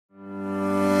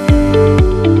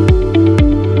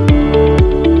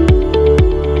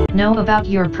know about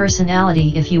your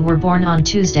personality if you were born on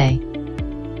Tuesday.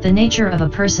 The nature of a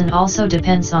person also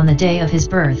depends on the day of his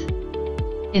birth.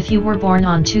 If you were born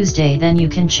on Tuesday, then you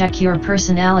can check your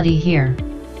personality here.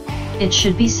 It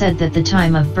should be said that the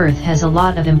time of birth has a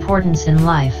lot of importance in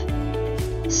life.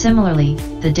 Similarly,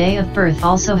 the day of birth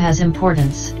also has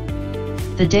importance.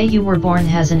 The day you were born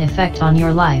has an effect on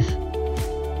your life.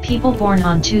 People born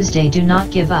on Tuesday do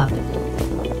not give up.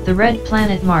 The red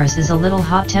planet Mars is a little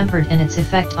hot-tempered, and its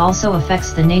effect also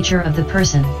affects the nature of the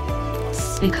person.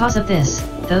 Because of this,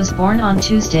 those born on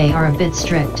Tuesday are a bit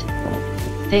strict.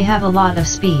 They have a lot of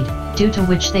speed, due to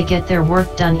which they get their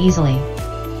work done easily.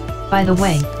 By the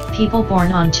way, people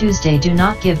born on Tuesday do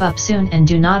not give up soon and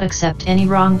do not accept any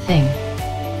wrong thing.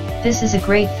 This is a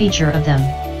great feature of them.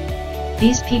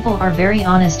 These people are very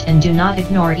honest and do not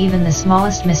ignore even the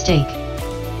smallest mistake.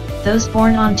 Those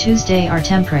born on Tuesday are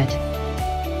temperate.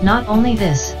 Not only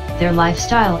this, their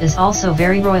lifestyle is also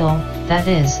very royal, that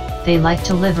is, they like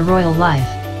to live a royal life.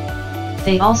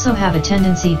 They also have a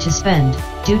tendency to spend,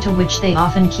 due to which they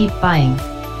often keep buying.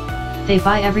 They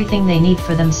buy everything they need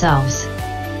for themselves.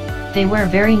 They wear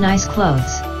very nice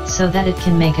clothes, so that it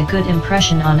can make a good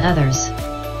impression on others.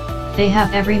 They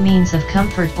have every means of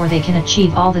comfort, or they can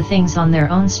achieve all the things on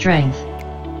their own strength.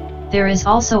 There is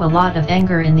also a lot of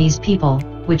anger in these people,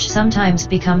 which sometimes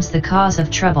becomes the cause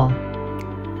of trouble.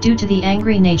 Due to the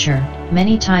angry nature,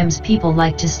 many times people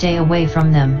like to stay away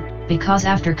from them, because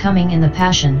after coming in the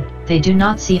passion, they do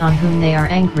not see on whom they are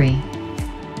angry.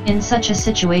 In such a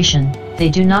situation, they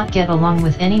do not get along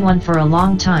with anyone for a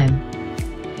long time.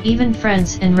 Even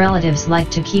friends and relatives like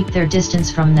to keep their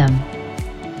distance from them.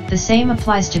 The same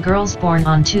applies to girls born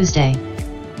on Tuesday.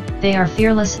 They are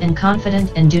fearless and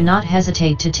confident and do not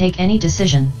hesitate to take any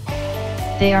decision.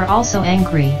 They are also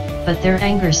angry, but their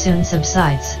anger soon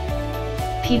subsides.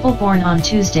 People born on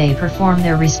Tuesday perform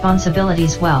their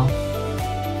responsibilities well.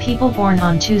 People born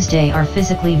on Tuesday are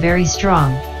physically very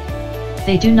strong.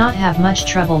 They do not have much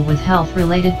trouble with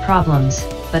health-related problems,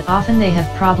 but often they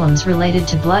have problems related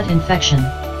to blood infection.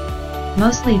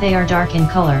 Mostly they are dark in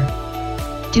color.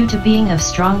 Due to being of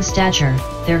strong stature,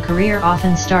 their career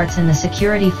often starts in the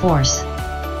security force.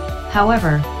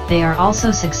 However, they are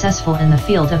also successful in the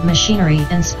field of machinery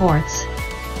and sports.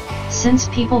 Since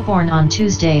people born on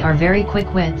Tuesday are very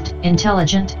quick-witted,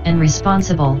 intelligent, and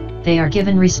responsible, they are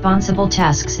given responsible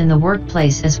tasks in the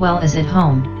workplace as well as at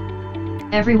home.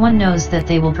 Everyone knows that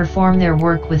they will perform their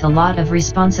work with a lot of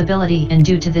responsibility, and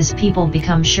due to this people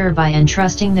become sure by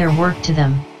entrusting their work to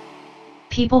them.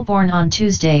 People born on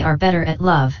Tuesday are better at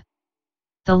love.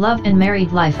 The love and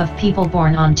married life of people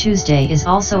born on Tuesday is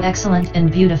also excellent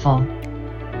and beautiful.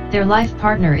 Their life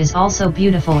partner is also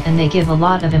beautiful, and they give a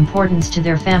lot of importance to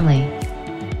their family.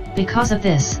 Because of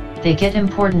this, they get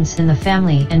importance in the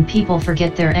family, and people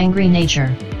forget their angry nature.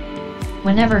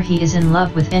 Whenever he is in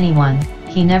love with anyone,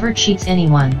 he never cheats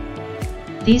anyone.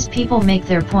 These people make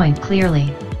their point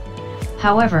clearly.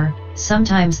 However,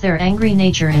 sometimes their angry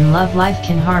nature in love life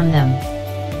can harm them.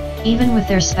 Even with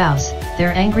their spouse,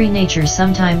 their angry nature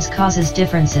sometimes causes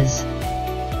differences.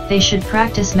 They should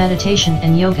practice meditation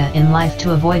and yoga in life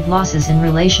to avoid losses in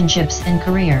relationships and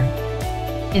career.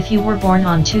 If you were born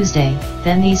on Tuesday,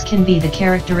 then these can be the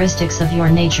characteristics of your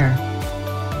nature.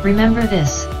 Remember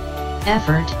this.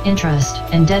 Effort, interest,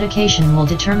 and dedication will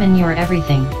determine your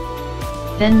everything.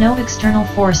 Then no external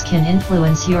force can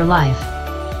influence your life.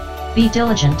 Be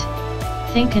diligent.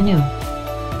 Think anew.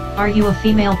 Are you a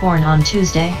female born on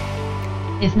Tuesday?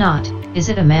 If not, is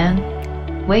it a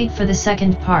man? Wait for the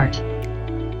second part.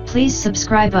 Please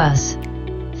subscribe us.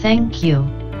 Thank you.